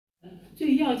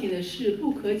最要紧的是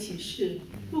不可起誓，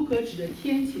不可指着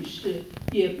天起誓，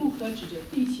也不可指着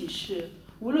地起誓，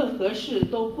无论何事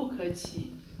都不可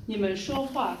起。你们说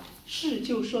话，是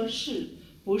就说是，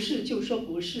不是就说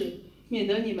不是，免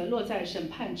得你们落在审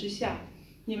判之下。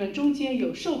你们中间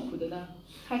有受苦的呢，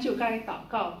他就该祷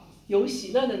告；有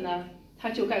喜乐的呢，他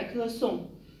就该歌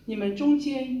颂。你们中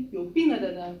间有病了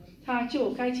的呢，他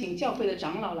就该请教会的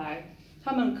长老来，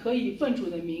他们可以奉主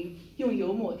的名用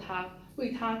油抹他，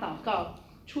为他祷告。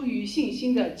出于信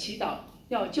心的祈祷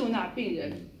要救那病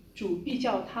人，主必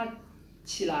叫他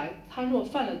起来。他若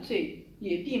犯了罪，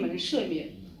也闭门赦免。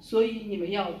所以你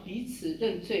们要彼此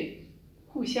认罪，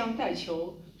互相代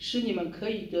求，使你们可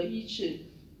以得医治。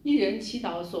一人祈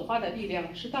祷所花的力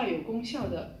量是大有功效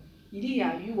的。以利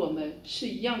亚与我们是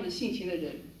一样的性情的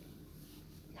人，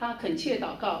他恳切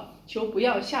祷告，求不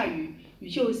要下雨，雨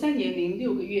就3年零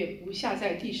6个月不下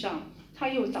在地上。他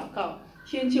又祷告，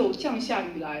天就降下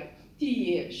雨来，地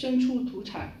也生出土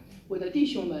产。我的弟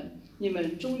兄们，你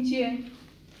们中间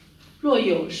若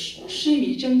有失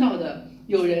迷真道的，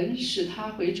有人使他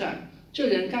回转，这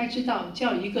人该知道，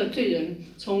叫一个罪人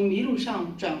从迷路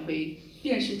上转回，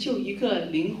便是救一个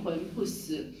灵魂不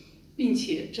死，并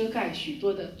且遮盖许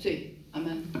多的罪。阿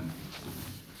们。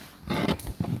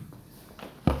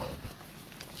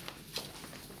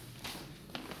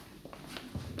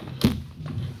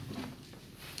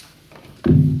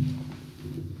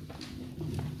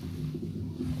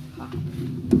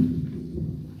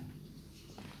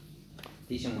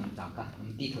弟兄们祷告，我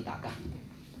们低头祷告。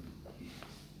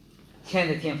亲爱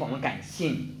的天父，我们感谢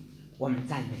你，我们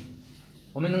赞美你，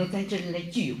我们能在这里来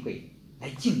聚会，来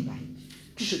敬拜你，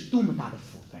这是多么大的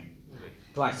福分。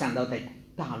主啊，想到在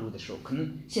大陆的时候，可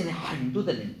能现在很多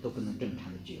的人都不能正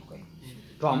常的聚会。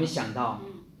主啊，我们想到，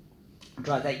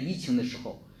主啊，在疫情的时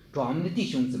候，主啊，我们的弟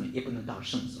兄姊妹也不能到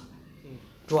圣所来。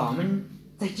主啊，我们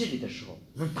在这里的时候，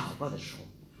我们祷告的时候，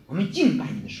我们敬拜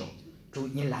你的时候，主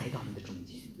你来到我们的中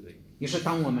间。有时候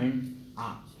当我们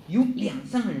有2、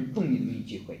3个人奉你的名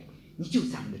聚会，你就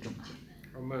在我们的中间。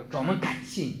主，我们感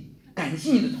谢你，感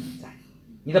谢你的同在，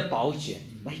你的宝血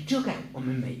来遮盖我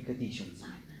们每一个弟兄姊妹。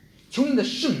求你的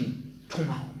圣灵充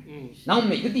满我们，让我们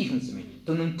每个弟兄姊妹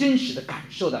都能真实的感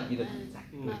受到你的同在。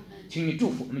求你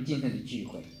祝福我们今天的聚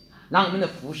会，让我们的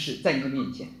服事在你的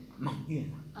面前蒙悦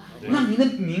了，让你的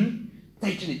名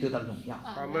在这里得到荣耀，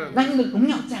让你的荣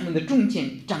耀在我们的中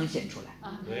间彰显出来。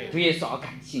主耶稣，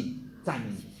感谢你，赞美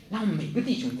你，让我们每个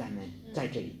弟兄姊妹在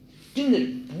这里真的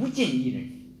不见一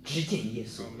人，只见耶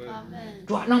稣。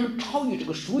主啊，让我们超越这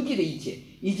个属地的一切，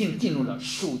已经进入了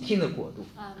属天的国度。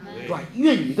主啊，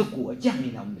愿你的国降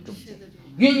临在我们的中间，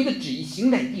愿你的旨意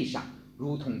行在地上，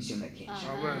如同行在天上。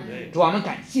主啊，我们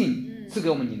感谢你赐给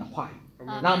我们你的话语，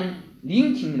让我们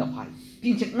聆听你的话语，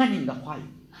并且按照你的话语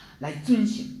来遵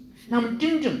行，让我们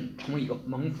真正成为一个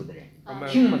蒙福的人。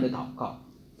听我们的祷告，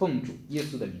奉主耶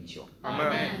稣的名求，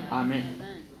阿门。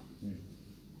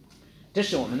这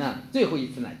是我们呢最后一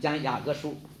次呢讲雅各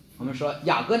书。我们说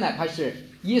雅各呢他是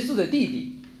耶稣的弟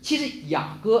弟，其实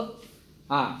雅各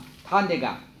他那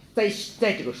个在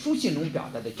这个书信中表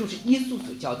达的就是耶稣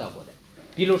所教导过的。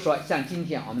比如说像今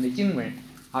天我们的经文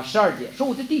12节说，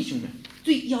我的弟兄们，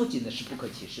最要紧的是不可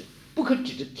起誓，不可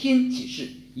指着天起誓，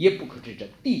也不可指着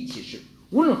地起誓，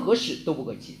无论何事都不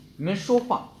可起。你们说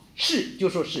话，是就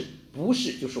说是，不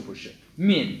是就说不是，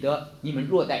免得你们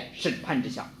落在审判之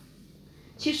下。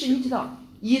其实你知道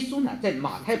耶稣呢在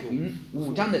马太福音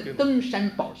5章的登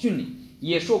山宝训里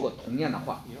也说过同样的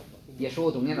话，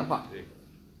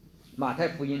马太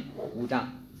福音5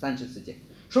章34节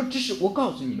说，只是我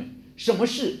告诉你们，什么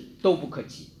事都不可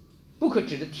起，不可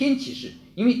指着天起誓，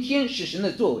因为天是神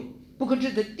的作为，不可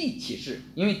指着地起誓，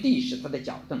因为地是他的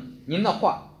脚凳。您的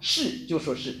话是就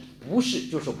说是，不是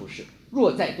就说不是，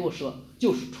若再多说，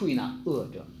就是出于那恶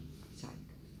者。下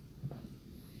一个，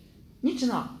你知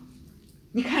道，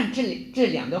你看这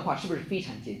2段话是不是非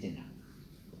常接近的？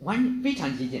非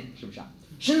常接近，是不是啊？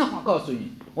神的话告诉你，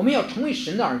我们要成为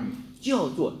神的儿女，就要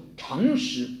做诚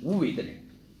实无为的人。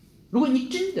如果你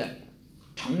真的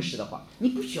诚实的话，你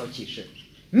不需要起誓，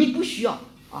你不需要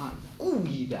故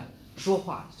意的说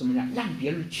话怎么样让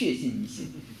别人确信你信。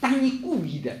当你故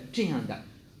意的这样的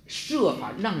设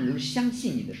法让人相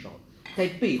信你的时候，在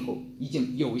背后已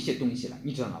经有一些东西了，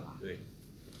你知道吧？对。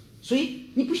所以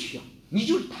你不需要，你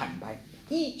就是坦白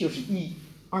，1就是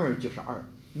1，2就是2，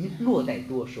你若再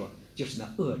多说，就是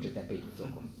那恶者在背后做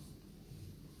工。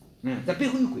在背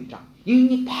后有诡诈，因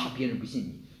为你怕别人不信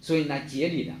你，所以呢竭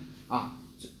力的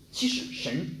其实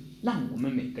神让我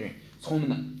们每个人从我们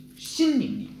的心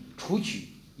灵里除去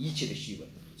一切的虚伪，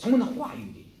从我们的话语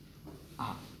里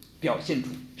表现出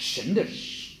神的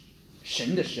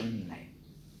生命来。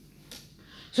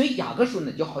所以雅各书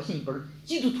呢，就好像一本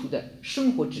基督徒的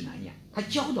生活指南一样，他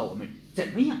教导我们怎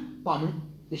么样把我们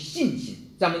的信心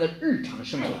在我们的日常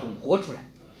生活中活出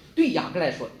来。对雅各来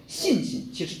说，信心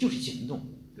其实就是行动。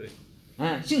对，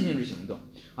信心是行动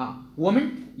啊。我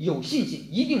们有信心，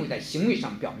一定会在行为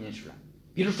上表现出来。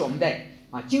比如说我们在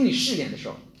经历试炼的时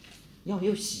候，要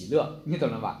有喜乐，你懂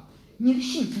了吧？你的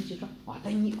信心就是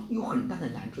当你有很大的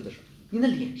难处的时候，你的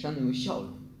脸上能有笑容，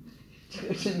这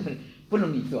个真的不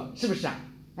容易做，是不是啊？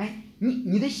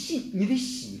你的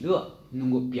喜乐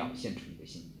能够表现出你的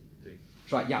信心，对，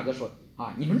是吧？雅各说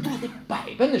你们在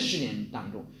百般的试炼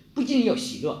当中，不仅要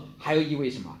喜乐，还有一位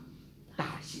什么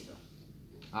大喜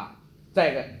乐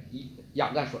再一个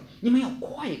雅各说，你们要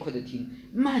快快的听，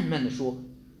慢慢的说，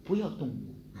不要动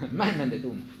怒，慢慢的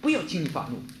动怒，不要轻易发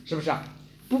怒，是不是啊？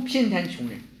不偏袒穷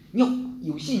人，你要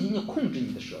有信心，要控制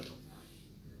你的舌头，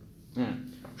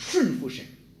顺服神，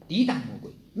抵挡魔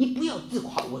鬼。你不要自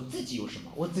夸我自己有什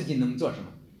么，我自己能做什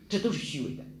么，这都是虚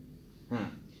伪的。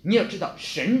你要知道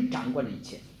神掌管了一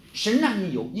切，神让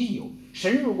你有你有，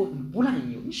神如果不让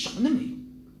你有，你什么都没有，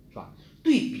是吧？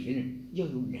对别人要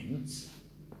有仁慈，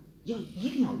一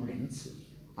定要有仁慈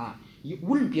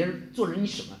无论别人做了你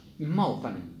什么，你冒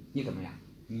犯了你怎么样，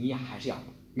你还是要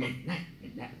忍耐。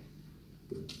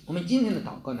我们今天的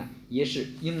祷告呢，也是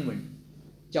英文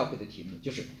教会的题目，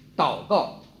就是祷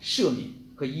告赦免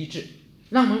和医治，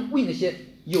让我们为那些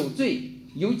有罪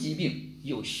有疾病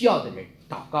有需要的人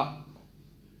祷告。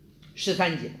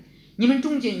13节，你们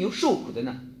中间有受苦的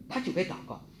呢，他就该祷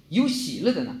告；有喜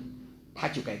乐的呢，他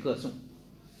就该歌颂。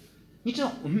你知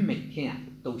道我们每天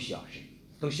都需要神，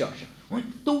我们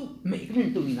每个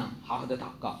人都应当好好的祷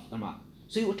告，懂吗？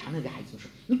所以我常常给孩子说，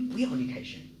你不要离开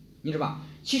神，你知道吧？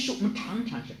其实我们常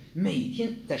常是每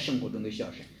天在生活中都需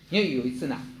要神。因为有一次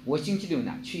呢，我星期六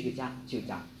呢去一个家，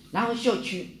然后校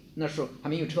区那时候还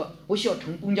没有车，我需要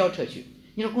乘公交车去。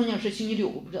你说公交车星期六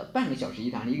我不知道半个小时一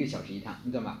趟1个小时一趟，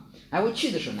你知道吗？我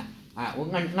去的时候呢，我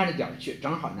按着点去，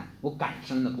正好呢我赶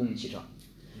上那公共汽车。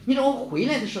你说我回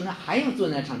来的时候呢还要坐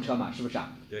那趟车嘛，是不是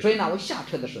啊？所以呢我下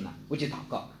车的时候呢我就祷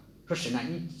告，说神啊，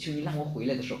求你让我回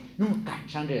来的时候能够赶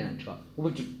上这辆车，我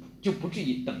就不至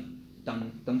于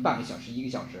等半个小时1个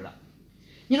小时了。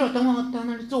你说等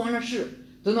那做完了事，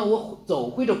等到我走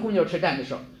回这公交车站的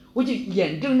时候，我就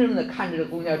眼睁睁的看着这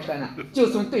公交车呢就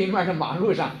从对面的马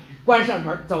路上关上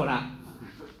门走了，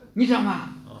你知道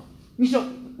吗？你说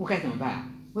我该怎么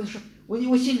办我就说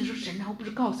我心里说，神啊，我不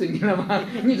是告诉你了吗？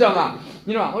你知道吗？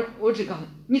我只告诉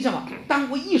你知道吗？当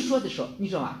我一说的时候，你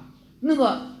知道吗？那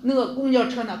个公交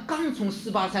车呢刚从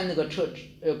483那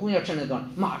个公交车那段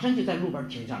马上就在路边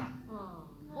停下了。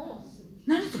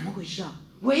那是怎么回事啊？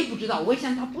我也不知道，我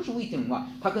想他不是违停吧，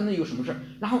他可能有什么事，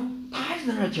然后他还是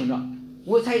在那儿停着，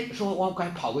我才说我赶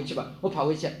紧跑回去吧。我跑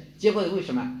回去，结果为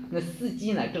什么那司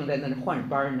机呢正在那里换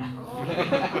班呢？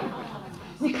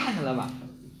你看到了吧？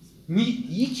你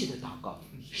一切的祷告，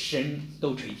神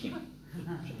都垂听。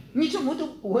你这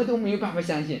我都没有办法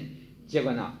相信。结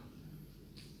果呢，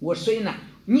所以呢，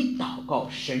你祷告，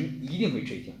神一定会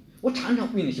垂听。我常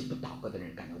常为那些不祷告的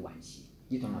人感到惋惜，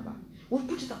你懂了吧？我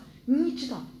不知道，你知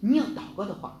道你要祷告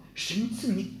的话，神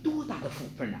赐你多大的福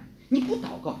分呢？你不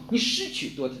祷告，你失去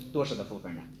多少的福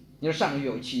分呢？你说上个月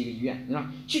我去一个医院，你说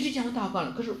去之前我祷告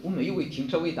了，可是我没有为停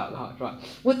车位祷告，是吧？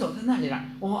我走在那里了，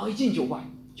我一进去哇，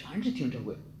全是停车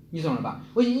位，你懂了吧？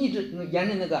我就一直沿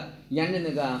着那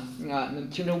个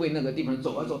停车位那个地方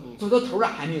走到头了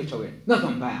还没有车位，那怎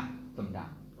么办呀？怎么着？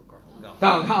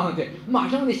祷告，对，马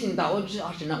上我的心祷，我知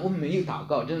道神呢，我没有祷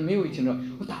告，真的没有停车，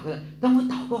我祷告了。当我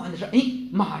祷告完的时候，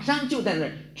马上就在那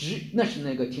儿那是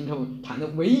那个停车场的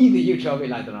唯一的一个车位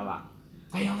了，知道吧？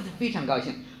哎呀，我非常高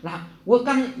兴。然后我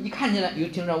刚一看见了有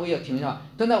停车位要停下，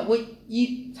等到我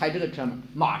一踩这个车门，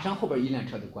马上后边一辆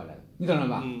车就过来了，你懂了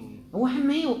吧？我还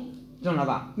没有，懂了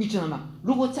吧？你知道吗？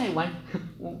如果再晚，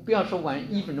我不要说晚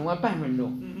1分钟，晚半分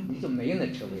钟，你就没有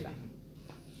那车位了。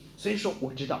所以说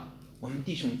我知道我们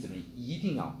弟兄姊妹一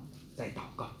定要在祷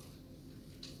告。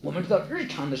我们知道日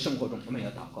常的生活中我们要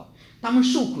祷告，当我们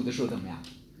受苦的时候怎么样？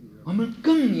我们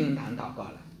更应当祷告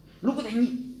了。如果在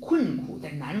你困苦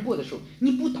在难过的时候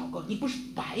你不祷告，你不是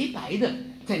白白的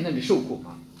在那里受苦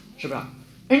吗？是不是？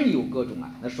恩有各种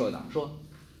那说到说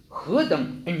何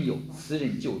等恩有慈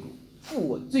人救主，负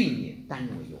我罪孽担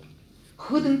我忧，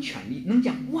何等权力能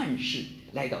将万事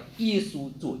来到耶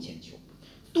稣座前求，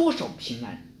多少平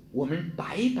安我们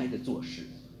白白的做事，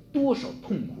多少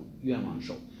痛苦冤枉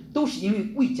受，都是因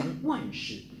为未将万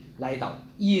事来到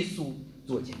耶稣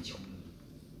座前求。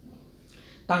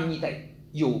当你在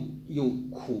有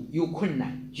苦有困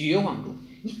难绝望中，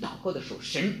你祷告的时候，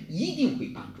神一定会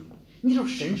帮助你。你知道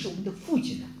神是我们的父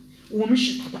亲我们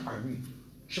是他的儿女，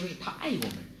是不是？他爱我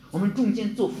们，我们中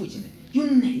间做父亲的，有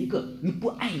哪一个你不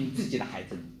爱你自己的孩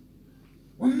子呢？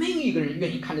我们没有一个人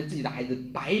愿意看着自己的孩子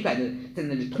白白的在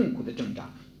那里痛苦的挣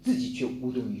扎，自己却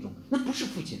无动于衷，那不是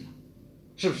父亲了，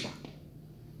是不是啊？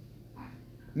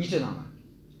你知道吗？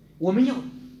我们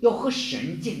要和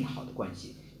神建立好的关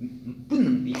系，不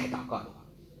能离开祷告的话，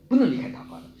不能离开祷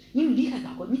告的，因为离开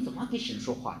祷告，你怎么给神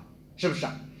说话呢？是不是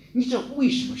啊？你知道为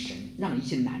什么神让一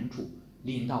些难处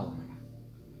临到我们呢？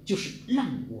就是让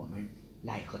我们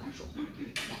来和他说话，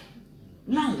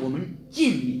让我们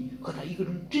建立和他一个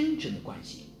种真诚的关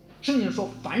系。圣经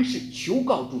说，凡是求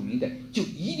告主名的，就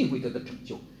一定会得到拯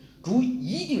救。主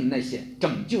一定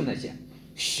拯救那些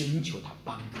寻求他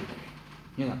帮助的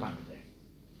人，让他帮助的人。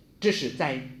这是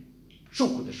在受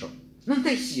苦的时候。那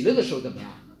在喜乐的时候怎么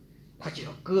样？他就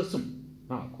要歌颂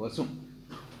歌颂。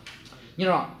你知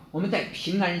道，我们在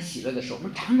平安喜乐的时候，我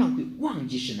们常常会忘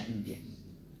记神的恩典。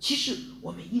其实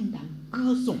我们应当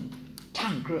歌颂、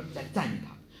唱歌来赞美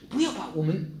他，不要把我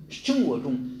们生活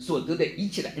中所得的一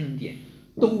切的恩典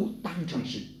都当成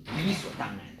是理所当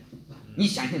然的。你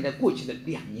想想，在过去的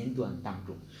2年多当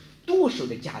中，多少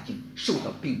的家庭受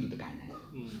到病毒的感染，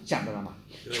想到了吗？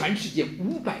全世界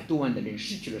500多万的人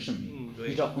失去了生命。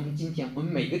你知道，我们今天我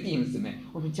们每个弟兄姊妹，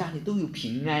我们家里都有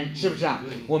平安，是不是啊？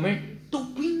我们都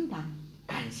不应当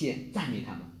感谢赞美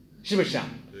他们，是不是啊？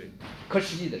可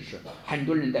实际的是，很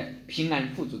多人在平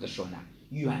安富足的时候呢，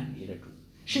远离了主，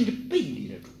甚至背离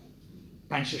了主。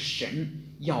但是神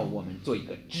要我们做一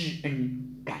个知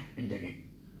恩感恩的人，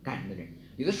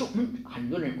有的时候我们很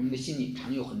多人，我们的心里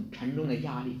常有很沉重的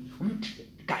压力，我们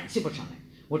感谢不上来。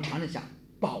我常常想，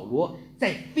保罗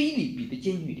在腓立比的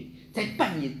监狱里，在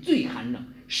半夜最寒冷、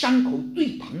伤口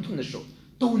最疼痛的时候，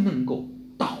都能够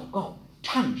祷告、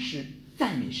唱诗、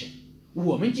赞美神。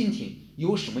我们今天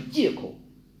有什么借口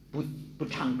不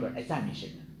唱歌来赞美神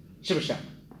呢？是不是？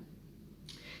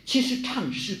其实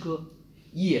唱诗歌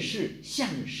也是向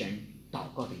神祷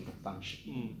告的一种方式。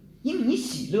因为你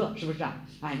喜乐，是不是啊？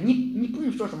你不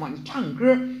用说什么，你唱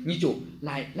歌你就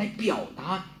来表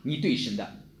达你对神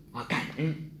的感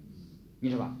恩，你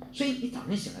知道吧？所以你早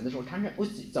上醒来的时候，我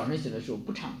早上醒来的时候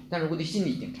不唱，但是我的心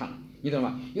里已经唱了，你懂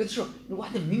吗？有的时候我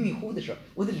还在迷迷糊糊的时候，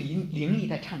我的灵力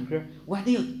在唱歌，我还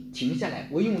得要停下来，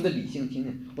我用我的理性听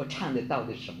听我唱的到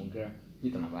底是什么歌，你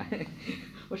懂了吧？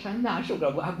我唱哪首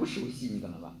歌我还不熟悉，你懂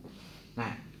了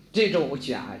吧？这周我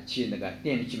去那个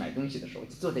店里去买东西的时候，我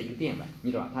就坐在一个店外，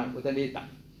你知道吧？我在那里等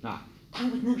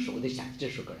我那个时候我就想起这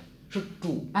首歌来，说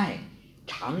主爱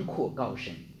长阔高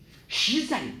深，实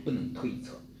在不能推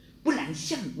测，不然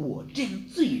像我这样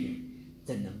罪人，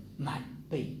怎能满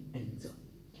被恩泽？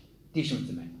弟兄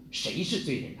姊妹，谁是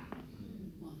罪人啊？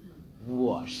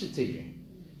我是罪人，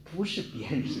不是别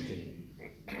人是罪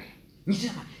人。你知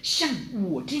道吗？像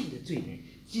我这样的罪人，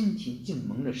今天竟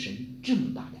蒙了神这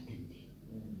么大的恩典，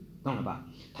懂了吧？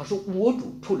他说，我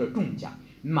主出了重价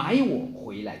买我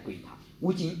回来归他，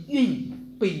我竟愿意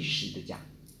背十字架，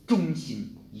忠心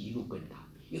一路跟他。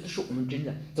有的时候我们真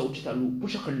的走这条路不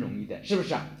是很容易的，是不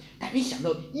是啊？但没想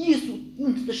到耶稣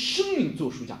用他的生命做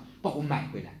赎价把我买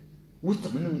回来，我怎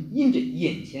么能因着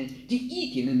眼前这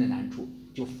一点点的难处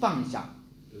就放下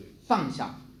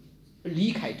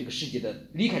离开这个世界的，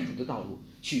离开主的道路，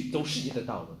去走世界的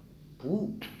道路？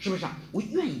不，是不是啊？我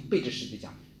愿意背着十字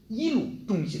架一路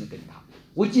忠心的跟他。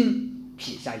我已经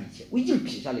撇下了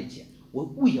一切，我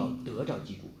为要得着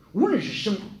基督，无论是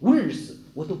生无论是死，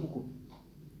我都不顾，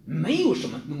没有什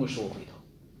么能够使我回头。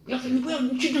要说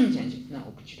你去挣钱去，那我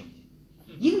不去挣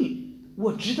钱，因为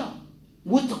我知道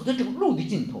我走的这个路的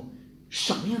尽头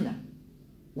什么样的，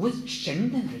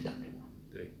神在那儿等着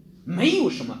我，没有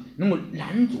什么能够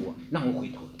拦阻我让我回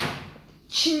头的。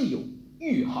亲友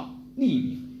欲好利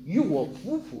民，与我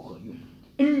夫妇何用？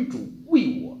恩主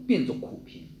为我变作苦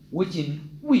贫，我今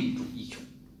为主一穷，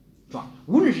是吧？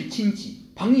无论是亲戚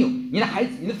朋友，你的孩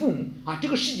子，你的父母这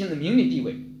个世界的名利地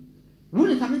位，无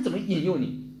论他们怎么引诱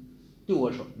你，对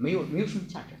我说没有什么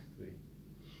价值。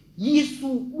耶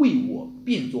稣为我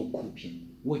变作苦贫，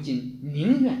我今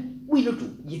宁愿为了主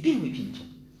也变为贫穷，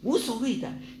无所谓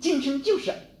的。今生就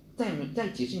是在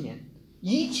几十年，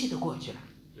一切都过去了。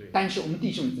但是我们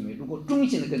弟兄姊妹如果忠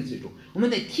心的跟随主，我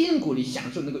们在天国里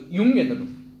享受那个永远的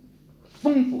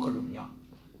丰富和荣耀。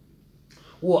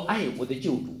我爱我的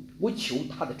救主，我求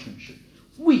他的诚实，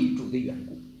为主的缘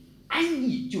故，安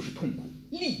逸就是痛苦，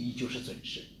利益就是损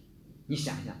失。你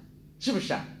想想是不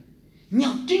是啊？你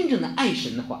要真正的爱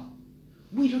神的话，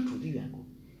为了主的缘故，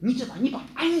你知道你把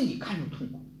安逸看成痛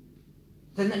苦，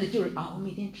在那里就是我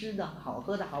每天吃的好，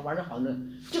喝的好，玩的好呢，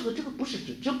这不是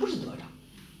得着，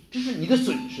这是你的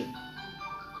损失，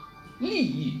利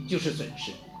益就是损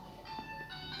失。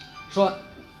说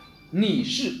你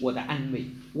是我的安慰，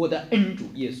我的恩主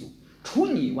耶稣，除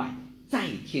你以外，在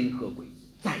天何鬼，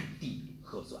在地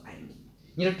何所爱慕。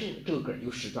你说这个歌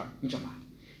有10段，你知道吗？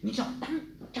你知道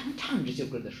当唱这些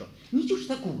歌的时候，你就是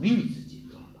在鼓励你自己，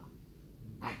懂了吧？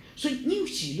哎，所以你有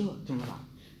喜乐，懂了吧？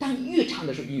当越唱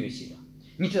的时候，你越喜乐。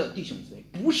你知道，弟兄姊妹，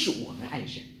不是我们爱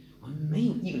神，我们没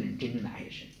有一个人真正的爱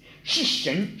神，是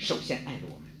神首先爱了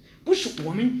我们，不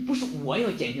是我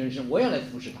要拣选神，我要来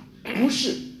服侍他，不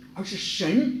是，而是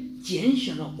神拣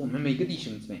选了我们每个弟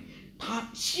兄姊妹，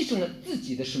他牺牲了自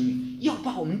己的生命，要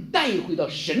把我们带回到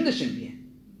神的身边。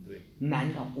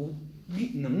难道我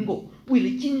能够为了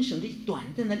今生这短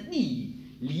暂的利益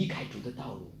离开主的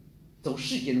道路，走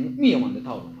世界能灭亡的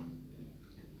道路吗？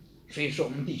所以说，我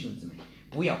们弟兄姊妹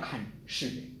不要看世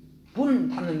人，不论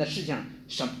他们在世界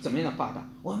上怎么样的发达，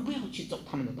我们不要去走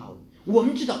他们的道路。我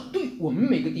们知道，对我们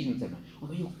每个弟兄姊妹，我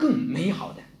们有更美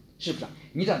好的，是不是？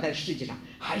你知道，在世界上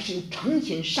还是有成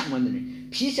千上万的人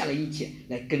撇下了一切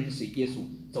来跟随耶稣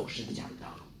走十字架的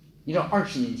道路。你知道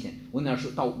20年前我那时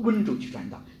候到温州去传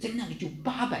道，在那里就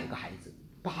800个孩子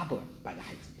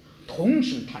同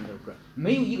声唱这首歌，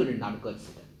没有一个人拿着歌词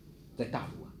的，在大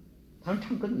陆啊，他们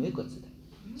唱歌没有歌词的，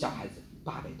小孩子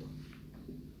800多。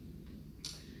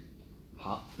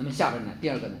好，那么下边呢，第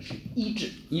二个呢是医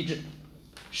治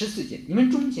，14节，你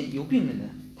们中间有病人呢，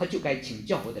他就该请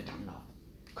教会的长老，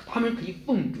他们可以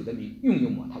奉主的名用油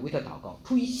抹他，为他祷告，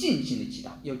出于信心的祈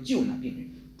祷，要救那病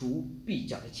人，主必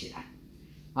叫他起来。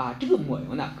这个抹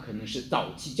油呢，可能是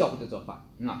早期教会的做法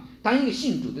当一个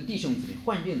信主的弟兄姊妹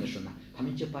患病的时候呢，他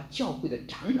们就把教会的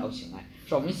长老请来，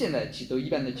说我们现在都一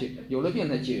般的去有了病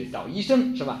的去找医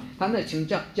生，是吧？他呢请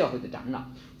教会的长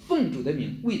老，奉主的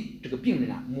名为这个病人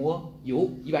抹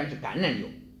油，一般是橄榄油。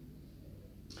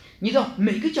你知道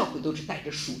每个教会都是带着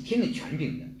属天的权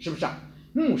柄的，是不是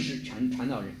牧师传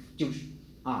道人就是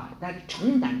带着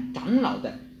承担长老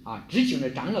的执行着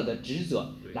长老的职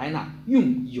责来呢，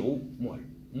用油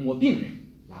抹病人。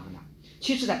然后呢，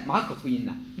其实在马可福音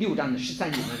6章的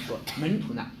13节说，门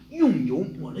徒用油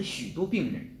抹了许多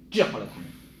病人，治好了他们。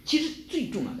其实最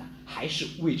重要的还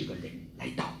是为这个人来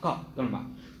祷告，懂了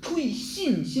吗？出于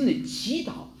信心的祈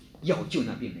祷，要救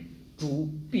那病人，主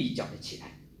必叫他起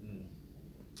来。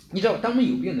你知道，当我们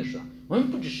有病的时候，我们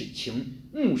不只是请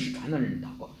牧师传道人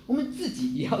祷告，我们自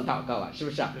己也要祷告是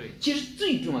不是其实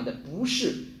最重要的不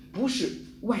是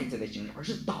外在的形式，而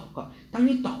是祷告。当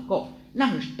你祷告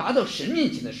让达到神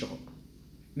面前的时候，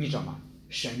你知道吗？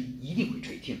神一定会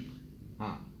垂听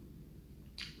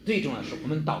最重要的是，我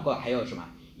们祷告还要什么？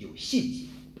有信心。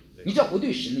你知道，我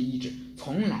对神的医治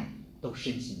从来都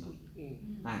深信不疑。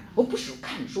我不是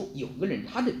看说有个人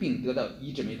他的病得到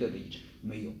医治没得到医治，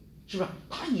没有，是不是？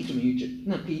他医治没医治，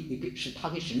那是他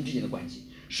跟神之间的关系，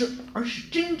而是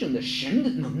真正的神的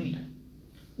能力，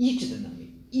医治的能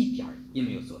力一点也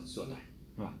没有所短，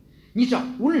是吧？你知道，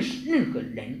无论是任何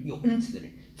人有恩赐的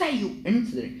人，再有恩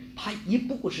赐的人，他也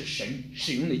不过是神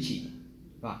使用的器皿，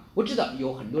是吧？我知道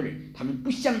有很多人他们不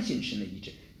相信神的医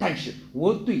治，但是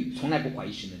我从来不怀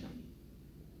疑神的能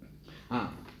力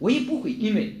我也不会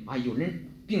因为有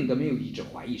人病得没有医治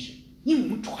怀疑神，因为我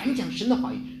们传讲神的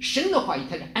话语，神的话语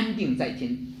它是安定在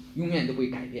天，永远都会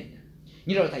改变的。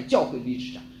你知道，在教会历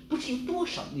史上，不是有多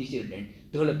少那些人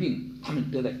得了病，他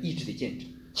们得了医治的见证。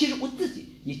其实我自己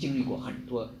也经历过很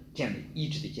多这样的医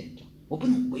治的见证，我不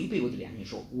能违背我的良心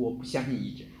说我不相信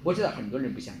医治，我知道很多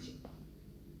人不相信。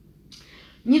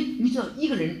你知道，一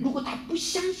个人如果他不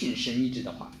相信神医治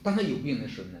的话，当他有病的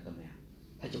时候呢，怎么样？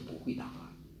他就不会祷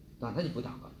告，他就不祷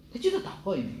告，他觉得祷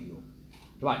告也没有用，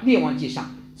是吧？列王记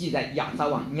上记载亚撒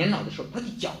王年老的时候，他的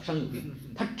脚上有病，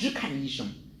他只看医生，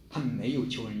他没有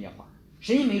求人耶和华，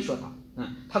神也没说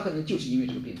他可能就是因为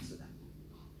这个病死的。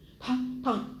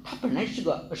他本来是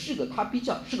个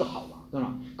好王，对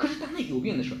吗？可是当他有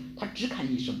病的时候，他只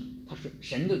看医生，他说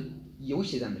神的有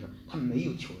血在的时候，他没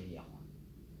有求人耶和华。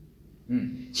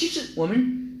其实我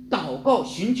们祷告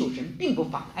寻求神，并不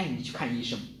妨碍你去看医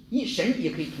生，神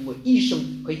也可以通过医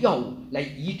生和药物来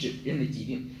医治人的疾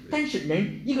病。但是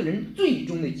一个人最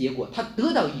终的结果，他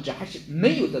得到医治还是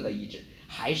没有得到医治，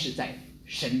还是在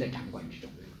神的掌管之中，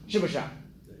是不是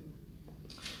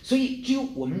所以只有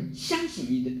我们相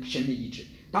信神的医治，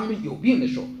当我们有病的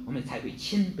时候，我们才会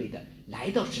谦卑的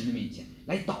来到神的面前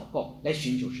来祷告，来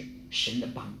寻求神的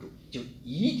帮助，就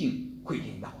一定会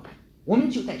领导我们。我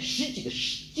们就在实际的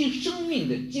生命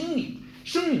的经历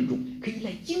生命中可以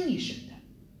来经历神的。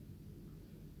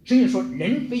圣经说，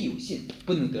人非有信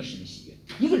不能得神的喜悦。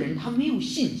一个人他没有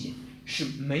信心是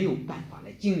没有办法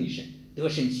来经历神得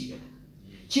神喜悦的。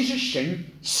其实神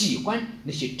喜欢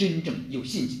那些真正有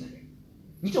信心的人。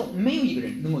你知道，没有一个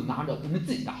人能够拿着我们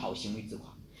自己的好行为自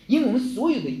夸，因为我们所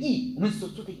有的义，我们所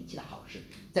做的一切的好事，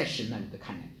在神那里的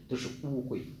看来都是污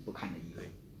秽不堪的衣服，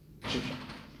是不是？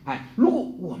如果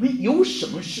我们有什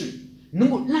么事能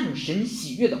够让神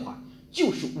喜悦的话，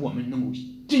就是我们能够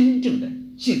真正的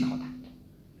信靠他。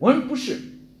我们不是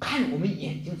看我们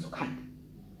眼睛所看的，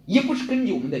也不是根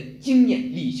据我们的经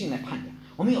验理性来判断，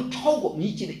我们要超过我们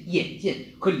一切的眼见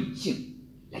和理性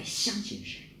来相信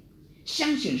神，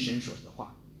相信神说的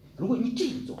话。如果你这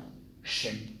样做，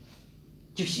神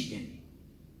就喜悦你。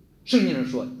圣经上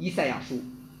说，以赛亚书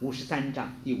53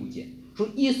章第5节说，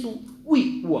耶稣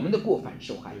为我们的过犯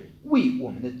受害，为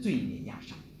我们的罪孽压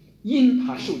伤，因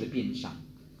他受的鞭伤，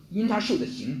因他受的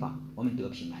刑罚，我们得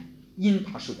平安；因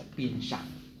他受的鞭伤，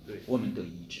我们得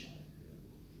医治。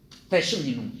在圣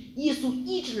经中，耶稣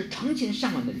医治了成千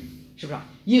上万的人，是不是？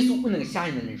耶稣问那个瞎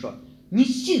眼的人说，你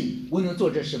信我能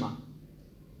做这事吗？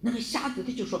那个瞎子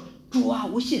他就说，主啊，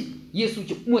我信。耶稣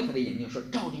就摸他的眼睛说，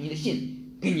照着你的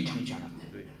信给你成全了，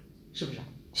是不是？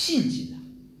信心啊！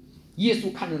耶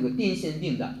稣看那个癫痫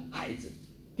病的孩子，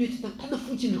对他的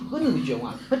父亲是何等的绝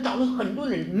望，他找了很多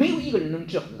人，没有一个人能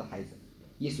治好他的孩子。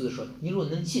耶稣就说，你若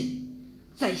能信，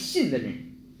在信的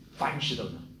人凡事都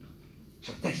能，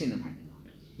说在信的凡事都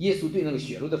能。耶稣对那个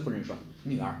血漏的妇人说，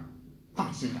女儿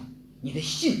放心吧，你的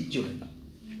信救了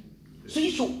你。所以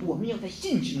说我们要在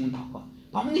信心中祷告，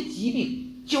把我们的疾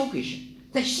病交给神，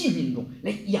在信心中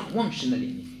来仰望神的怜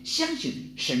悯，相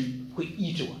信神会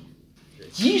医治我们。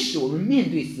即使我们面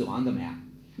对死亡怎么样，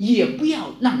也不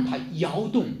要让它摇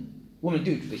动我们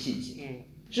对主的信心，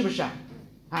是不是？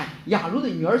亚罗的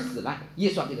女儿死了，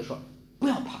耶稣给他说，不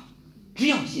要怕，只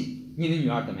要信，你的女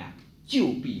儿怎么样，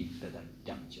就必得到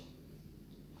拯救。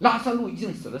拉撒路已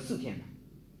经死了4天了，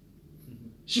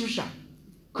是不是？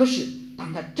可是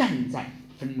当他站在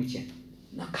坟墓前，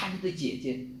那看他的姐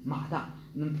姐马大，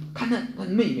看他的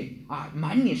妹妹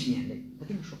满脸是眼泪，他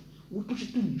跟他说，我不是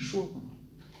对你说过吗？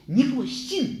你若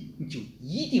信，你就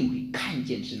一定会看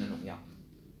见神的荣耀。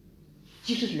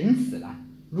即使人死了，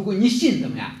如果你信怎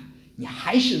么样，你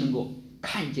还是能够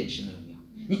看见神的荣耀，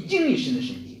你经历神的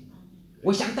神迹。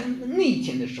我想当那一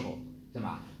天的时候，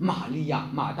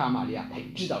马大玛利亚才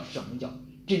知道什么叫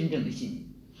真正的信心，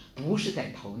不是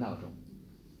在头脑中，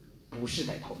不是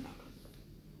在头脑中。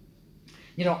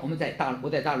你知道我在大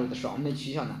陆的时候，我们的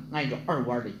学校呢挨着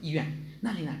252的医院，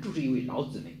那里呢住着一位老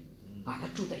姊妹她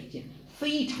住在一间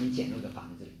非常简陋的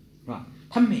房子里，是吧？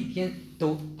他每天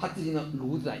他自己的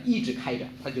炉子一直开着，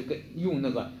他就用那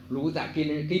个炉子给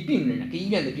病人给医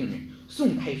院的病人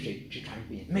送开水去传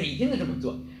福音，每天都这么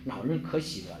做，老人可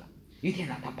喜乐了。有一天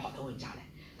呢，他跑到我家来，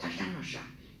他说，张老师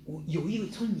我有一位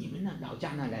从你们那老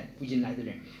家那附近来的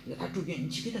人，他住院，你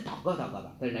去给他祷告祷告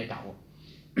吧。他就来找我。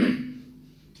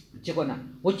结果呢，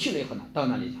我去了以后呢，到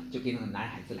那里就给那个男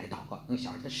孩子来祷告，那个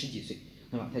小孩他10几岁，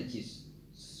对吧？他十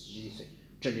几岁，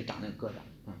这里长那个疙瘩，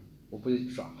我不是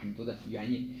说很多的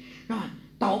原因，是吧？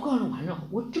祷告了完了，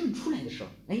我正出来的时候，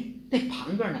在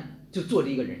旁边呢就坐着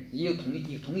一个人，也有同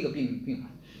一个病患，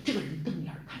这个人瞪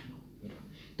眼看着我，你知道吗？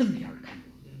瞪眼看着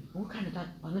我看着他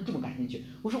那这么感兴趣，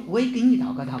我说我也给你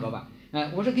祷告祷告吧，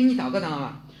我说给你祷告祷告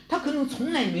吧。他可能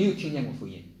从来没有听见过福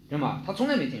音，知道吗？他从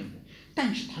来没听见过，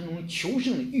但是他那种求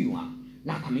胜的欲望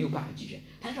让他没有办法拒绝。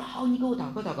他说好，你给我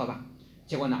祷告祷告吧。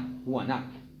结果呢，我呢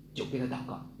就给他祷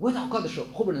告。我祷告的时候，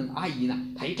后边那个阿姨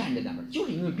呢，她一站在那边，就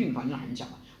是因为病房很小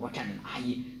嘛，我站着那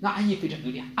阿姨非常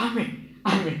有点阿门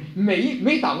阿门，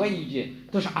每祷告一句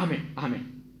都是阿门阿门。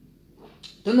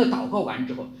等到祷告完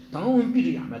之后，等我们闭着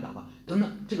眼来祷告，等到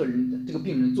这个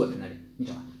病人坐在那里，你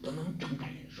知道吧？等到睁开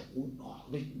眼的时候，我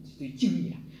对敬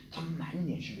意他满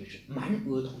脸是泪水，满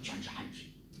额头全是汗水，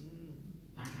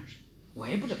我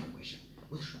也不知道怎么回事，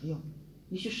我就说，哎呦，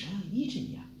也许神要医治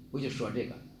你我就说这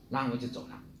个，然后我就走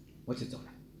了。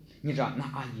你知道那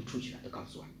阿姨出去了，她告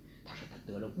诉我，她说她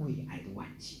得了胃癌的晚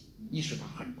期，医生她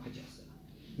很快就要死了。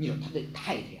你说她的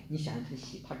太太你想想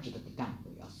她知道她丈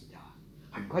夫要死掉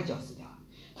很快就要死掉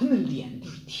她的脸都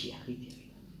是铁黑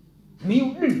的，没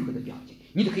有任何的表情，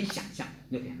你都可以想象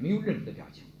那脸没有任何的表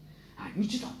情你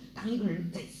知道当一个人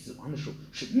在死亡的时候，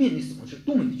是面对死亡是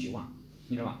多么的绝望，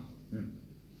你知道吧？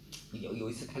有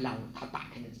一次他打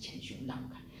开那个前胸让我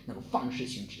看那个放射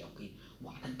性治疗可以，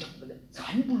他整个的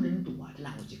惨不忍睹他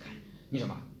让我去看，你知道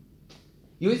吗？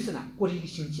有一次呢，过了1个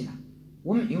星期呢，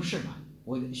我没有事嘛，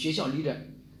我学校离着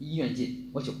医院近，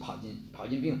我就跑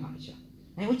进病房里去了。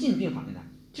我进病房里呢，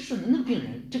就说那个病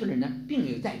人这个人呢并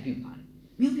没有在病房里，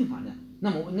没有病房呢，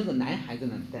那么我那个男孩子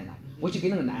呢在哪里，我就给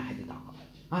那个男孩子祷告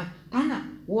当然呢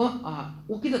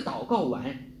我给他祷告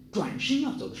完转身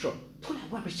要走的时候，突然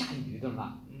外边下雨，对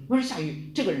吧？外边下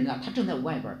雨，这个人呢他正在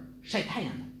外边晒太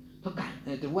阳呢，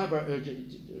这外边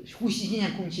呼吸新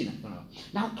鲜空气呢，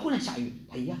然后突然下雨，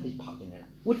他一下子就跑进来了。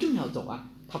我正要走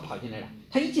啊，他跑进来了。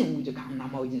他一进屋就赶快拿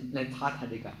毛巾来擦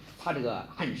这个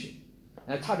汗水，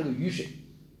擦这个雨水。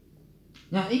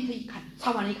然后他一看，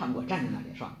擦完了一看我站在那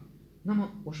里，是吧？那么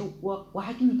我说我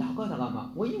还给你祷告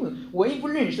吗？因为我也不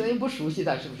认识他，也不熟悉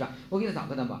他，是不是？我给他祷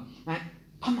告吧。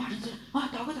他马上就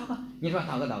祷告，你知道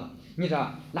祷告，你知道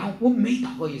吧？然后我没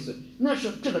祷告一次，那时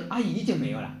候这个阿姨已经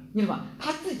没有了，你知道吧？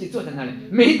她自己坐在那里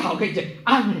没祷告一句，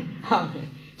阿门，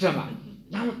知道吧？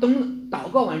然后等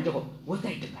祷告完之后，我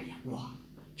再睁开眼，哇，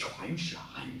全是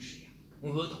汗水呀，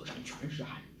额头上全是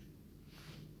汗水，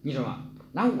你知道吗？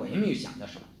然后我也没有想到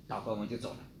什么，祷告完就走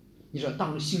了。你说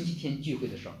到了星期天聚会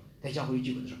的时候，在教会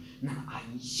聚会的时候，那个阿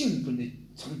姨兴奋的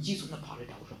从基础那跑来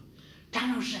找我说：“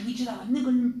张老师，你知道吧？那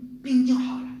个人病已经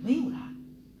好了，没有了，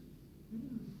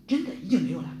真的已经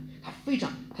没有了。”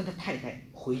他的太太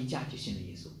回家就信了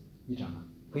耶稣，你知道吗？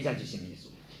回家就信了耶稣，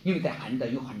因为在韩德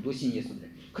有很多信耶稣的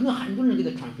人，可能很多人给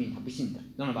他传福音，他不信的，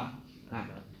懂了吧？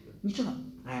你知道，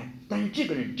但是这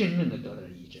个人真正的得到了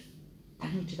医治。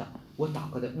但是你知道，我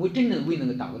真正为那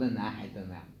个祷告的男孩子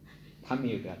呢，他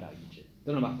没有得到医治，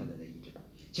懂了吧？他得到医治。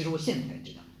其实我现在才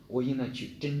知道，我应当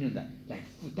去真正的来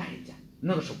付代价。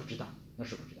那个时候不知道，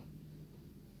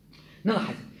那个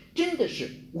孩子真的是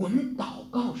我们祷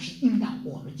告是应当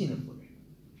我们尽的责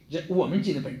任，我们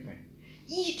尽的本分。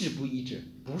医治不医治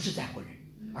不是在乎人，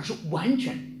而是完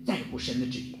全在乎神的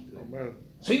旨意。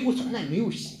所以我从来没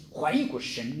有怀疑过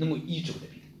神能够医治我的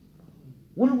病。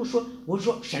我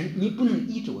说神，你不能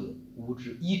医治我的无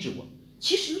知，医治我，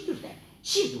其实你就是在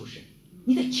亵渎神，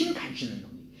你在轻看神的能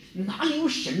力，哪里有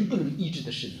神不能医治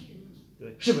的事呢？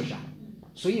是不是啊？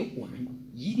所以我们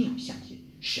一定要相信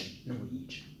神能够医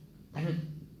治。但是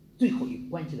最后一个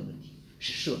关键的问题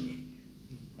是赦免。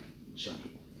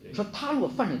说他若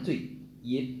犯了罪，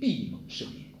也必蒙赦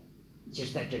免。其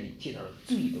实在这里提到了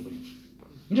罪的问题。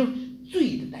你知道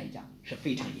罪的代价是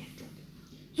非常严重的，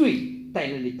罪带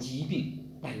来了疾病，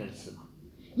带来了死亡。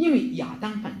因为亚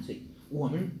当犯罪，我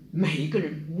们每个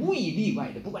人无一例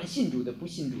外的，不管信主的不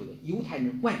信主的，犹太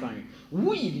人外邦人，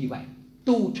无一例外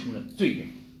都成了罪人。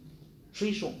所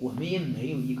以说我们也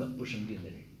没有一个不生病的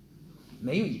人，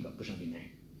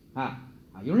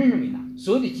有人认为呢，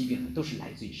所有的疾病呢都是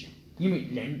来自于神，因为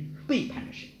人背叛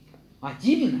了神，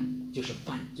疾病呢就是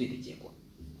犯罪的结果。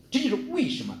这就是为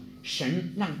什么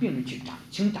神让病人去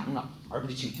请长老，而不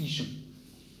是请医生。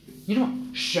你知道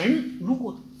吗？神如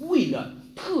果为了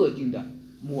特定的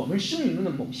我们生命中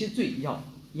的某些罪要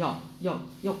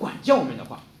管教我们的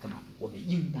话，我们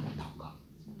应当祷告。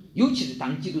尤其是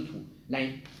当基督徒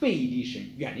来背离神、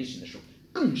远离神的时候，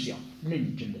更是要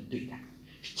认真的对待。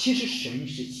其实神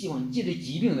是希望借着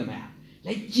疾病怎么样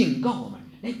来警告我们，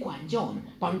来管教我们，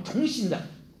把我们重新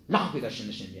的拉回到神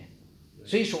的身边。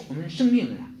所以说我们生病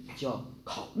了呢，就要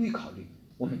考虑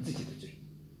我们自己的罪。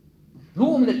如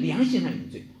果我们的良心上有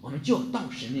罪，我们就要到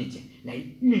神面前来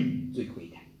认罪悔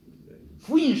改。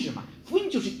福音是什么？福音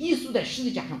就是耶稣在十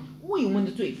字架上为我们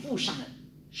的罪付上了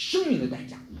生命的代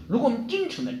价。如果我们真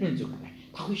诚的认罪悔改，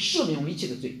他会赦免我们一切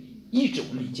的罪，医治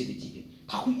我们一切的疾病，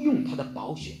他会用他的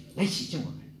宝血来洗净我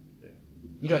们。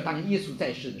你知道当耶稣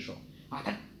在世的时候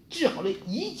他治好了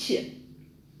一切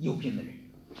有病的人。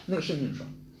那个圣经说，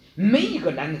每一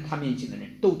个来到他面前的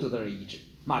人都得到了医治。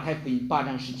马太福音8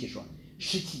章17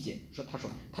节说，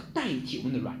他代替我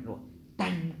们的软弱，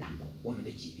担当我们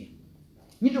的疾病。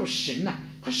你知道神呢，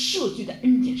他赦罪的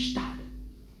恩典是大的，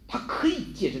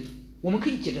我们可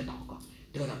以借着祷告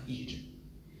得到医治。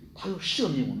他要赦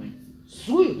免我们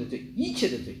所有的罪，一切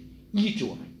的罪，医治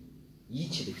我们一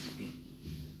切的疾病。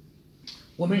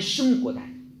我们生活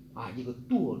在一个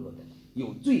堕落的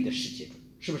有罪的世界中，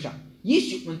是不是也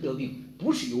许我们得病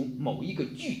不是由某一个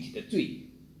具体的罪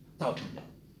造成的，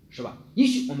是吧？也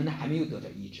许我们还没有得到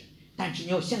医治，但是你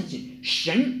要相信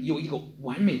神有一个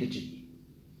完美的旨意。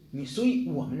所以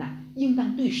我们呢，应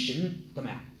当对神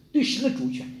对神的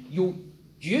主权有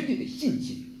绝对的信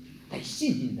心。在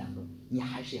信心当中，你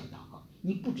还是要祷告，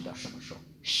你不知道什么时候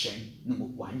神能够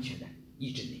完全的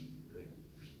医治你。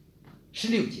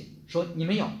16节说，你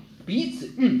们要彼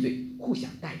此认罪，互相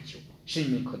代求，使你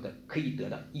们可以得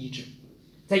到医治。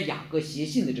在雅各写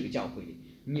信的这个教会里，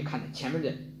你看到前面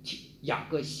的雅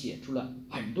各写出了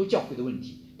很多教会的问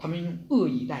题，他们用恶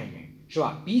意待人，是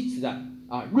吧？彼此的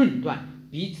论断，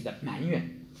彼此的埋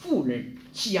怨，富人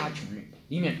欺压穷人，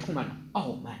里面充满了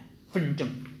傲慢纷争。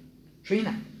所以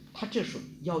呢，他这时候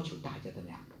要求大家怎么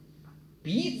样？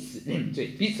彼此认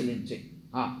罪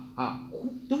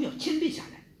都要谦卑下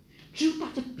来。只有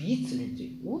大家彼此认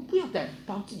罪，我不要再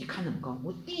把自己看那么高，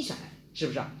我低下来，是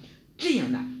不是这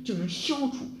样呢，就能消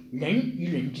除人与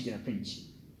人之间的分歧。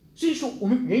所以说，我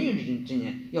们人与人之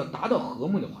间要达到和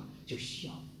睦的话，就需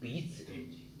要彼此认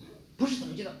罪，不是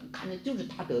总觉得看着就是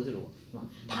他得罪了我，是吧？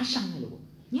他伤害了我，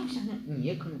你要想想，你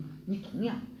也可能你同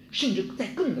样甚至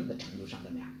在更大的程度上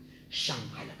怎么样伤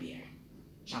害了别人，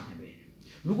伤害别人。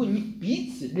如果你彼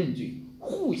此认罪，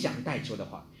互相代求的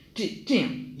话，这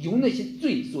样由那些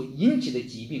罪所引起的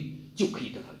疾病就可以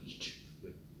得到医治。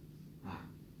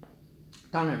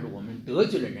当然，如果我们得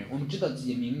罪了人，我们知道自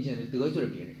己明显的得罪了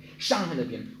别人，伤害了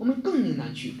别人，我们更应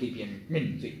当去给别人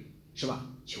认罪，是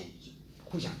吧？求罪，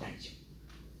互相代求。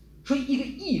所以，一个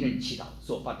义人祈祷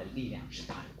所发的力量是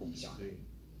大有功效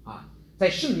的。在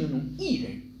圣经中，义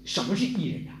人，什么是义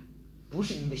人啊？不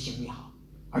是你的行为好，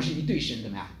而是你对神怎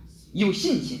么样有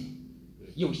信心，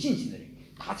有信心的人，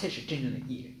他才是真正的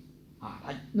义人。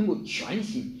他能够全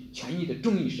心全意的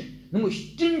忠于神，能够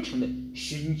真诚的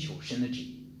寻求神的旨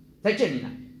意。在这里呢，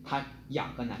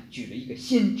雅各呢举了一个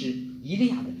先知以利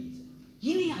亚的例子。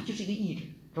以利亚就是一个义人，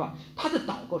是吧？他的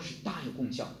祷告是大有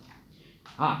功效的。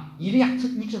以利亚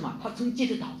你知道吗？他曾借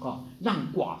着祷告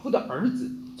让寡妇的儿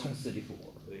子从死里复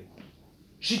活。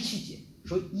17节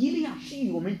说，以利亚是与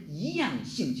我们一样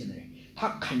性情的人，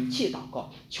他恳切祷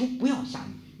告，求不要下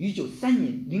雨，雨就3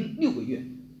年零6个月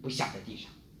不下在地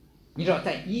上。你知道，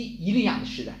在以利亚的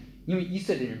时代，因为以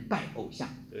色列人拜偶像，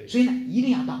所以呢，以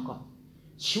利亚祷告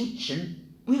求神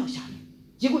不要下雨，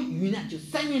结果雨呢就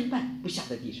3年半不下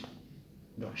在地上。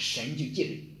你知道，神就借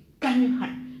着干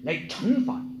旱来惩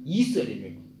罚以色列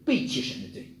人背弃神的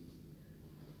罪。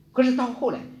可是到后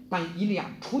来，当以利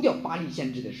亚除掉巴力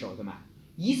先知的时候，怎么样？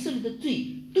以色列的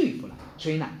罪对付了，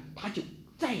所以呢，他就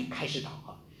再开始祷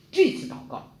告。这次祷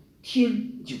告，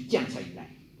天就降下雨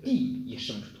来，地也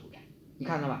生出土产。你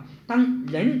看到吧？当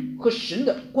人和神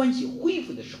的关系恢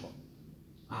复的时候，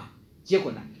结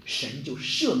果呢，神就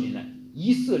赦免了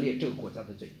以色列这个国家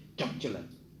的罪，拯救了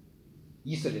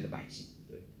以色列的百姓。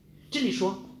这里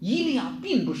说，以利亚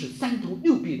并不是3头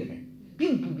6臂的人，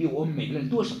并不比我们每个人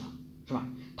多什么，是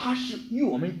吧？他是与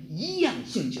我们一样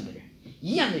性情的人，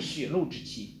一样的血肉之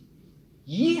气，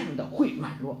一样的会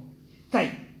软弱。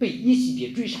在被耶洗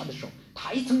别追杀的时候，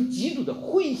他也曾极度的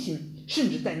灰心，甚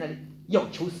至在那里要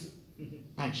求死。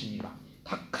但是你知道，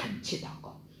他恳切祷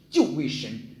告，就为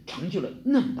神成就了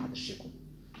那么大的事工。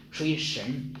所以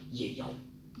神也要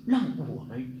让我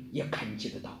们也恳切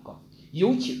的祷告，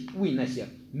尤其为那些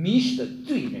迷失的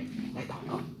罪人来祷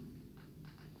告。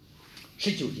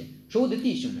19节，所有的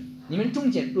弟兄们，你们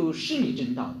中间若有失迷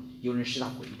真道的，有人使他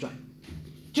回转，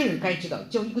这人该知道，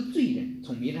叫一个罪人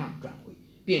从迷上转回，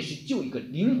便是救一个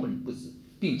灵魂不死，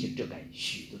并且遮盖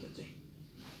许多的罪。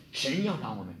神要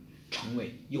让我们成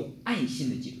为有爱心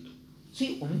的基督徒，所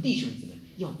以我们弟兄姊妹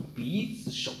要彼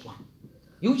此守望。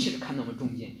尤其是看到我们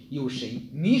中间有谁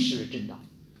迷失了真道，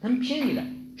他们偏离了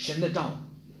神的教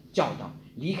导，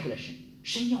离开了神，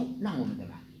神要让我们怎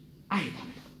么样爱他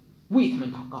们，为他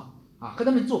们祷告和他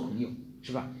们做朋友，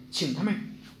是吧？请他们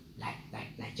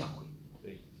来教会，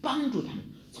帮助他们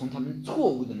从他们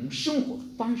错误的生活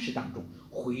方式当中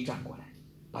回转过来，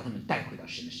把他们带回到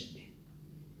神的身边。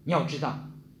你要知道，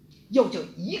要叫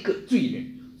一个罪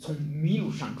人从迷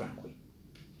路上转回，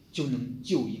就能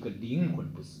救一个灵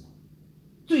魂不死。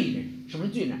罪人，什么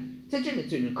罪人？在这里，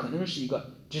罪人可能是一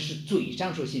个只是嘴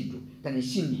上说信主，但是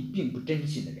心里并不真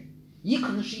信的人，也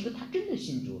可能是一个他真的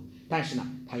信主，但是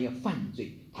呢，他要犯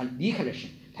罪，他离开了神，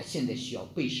他现在需要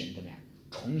被神怎么样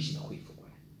重新的恢复过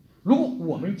来。如果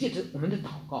我们借着我们的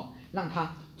祷告，让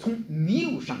他从迷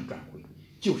路上转回，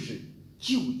就是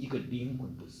救一个灵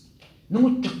魂不死，能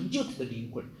够拯救他的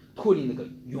灵魂脱离那个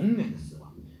永远的死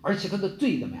亡，而且他的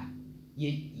罪怎么样，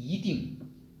也一定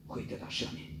会得到赦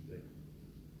免。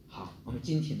好，我们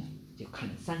今天呢就看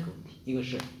了3个问题，一个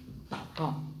是祷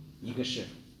告，一个是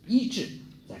医治，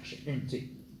再是认罪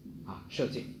赦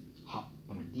罪。好，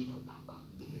我们低头祷告。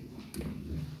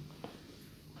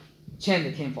亲爱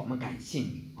的天父，我们感谢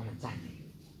你，我们赞美你，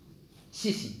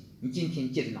谢谢你今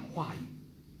天借着那话语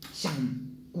向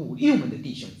鼓励我们的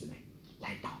弟兄姊妹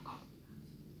来祷告。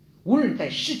无论在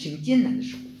事情艰难的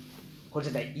时候，或者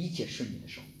在一切顺利的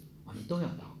时候，我们都要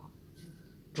祷告。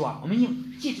主啊，我们要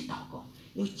借着祷告，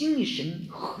要经历神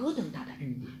何等大的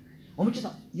恩典。我们知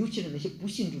道，尤其是那些不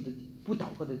信主的、不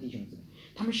祷告的弟兄姊妹，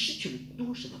他们失去了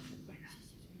多少的福分啊！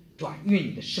主啊，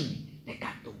愿你的圣灵来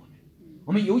感动我们。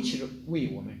我们尤其是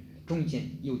为我们中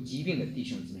间有疾病的弟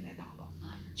兄姊妹来祷告，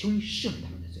求你赦免他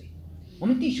们的罪。我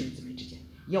们弟兄姊妹之间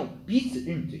要彼此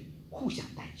认罪，互相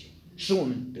代求，使我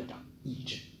们得到医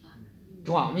治。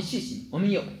主啊，我们谢谢你，我们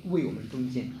要为我们中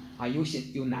间有些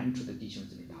有难处的弟兄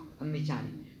姊妹祷告，他们的家里、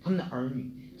他们的儿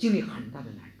女经历很大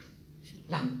的难处，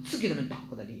让赐给他们祷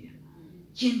告的力量，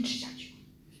坚持下去，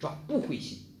主啊，不灰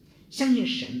心，相信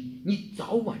神，你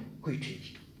早晚会垂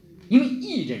听，因为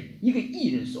一个义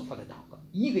人所发的祷告，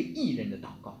一个义人的祷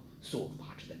告所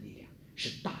发出的力量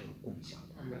是大有功效的。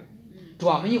主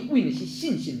啊，我们也为那些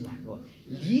信心软弱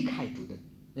离开主的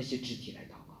那些肢体来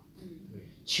祷告，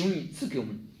求你赐给我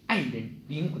们爱人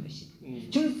灵魂的心，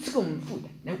求你赐给我们负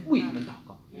担来为他们祷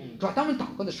告。主啊，当我们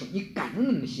祷告的时候，你感动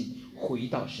我们的心回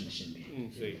到神的身边。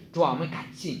主啊，我们感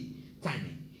谢你，赞美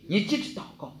你，也借着祷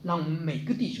告，让我们每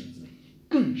个弟兄姊妹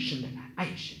更深的来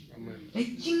爱神，来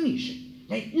经历神，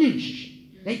来认识神，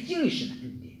来经历神的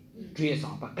恩典。主耶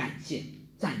稣，把感谢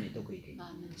赞美都归给你，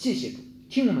谢谢主，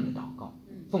听我们的祷告，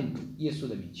奉主耶稣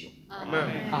的名求，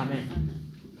阿门。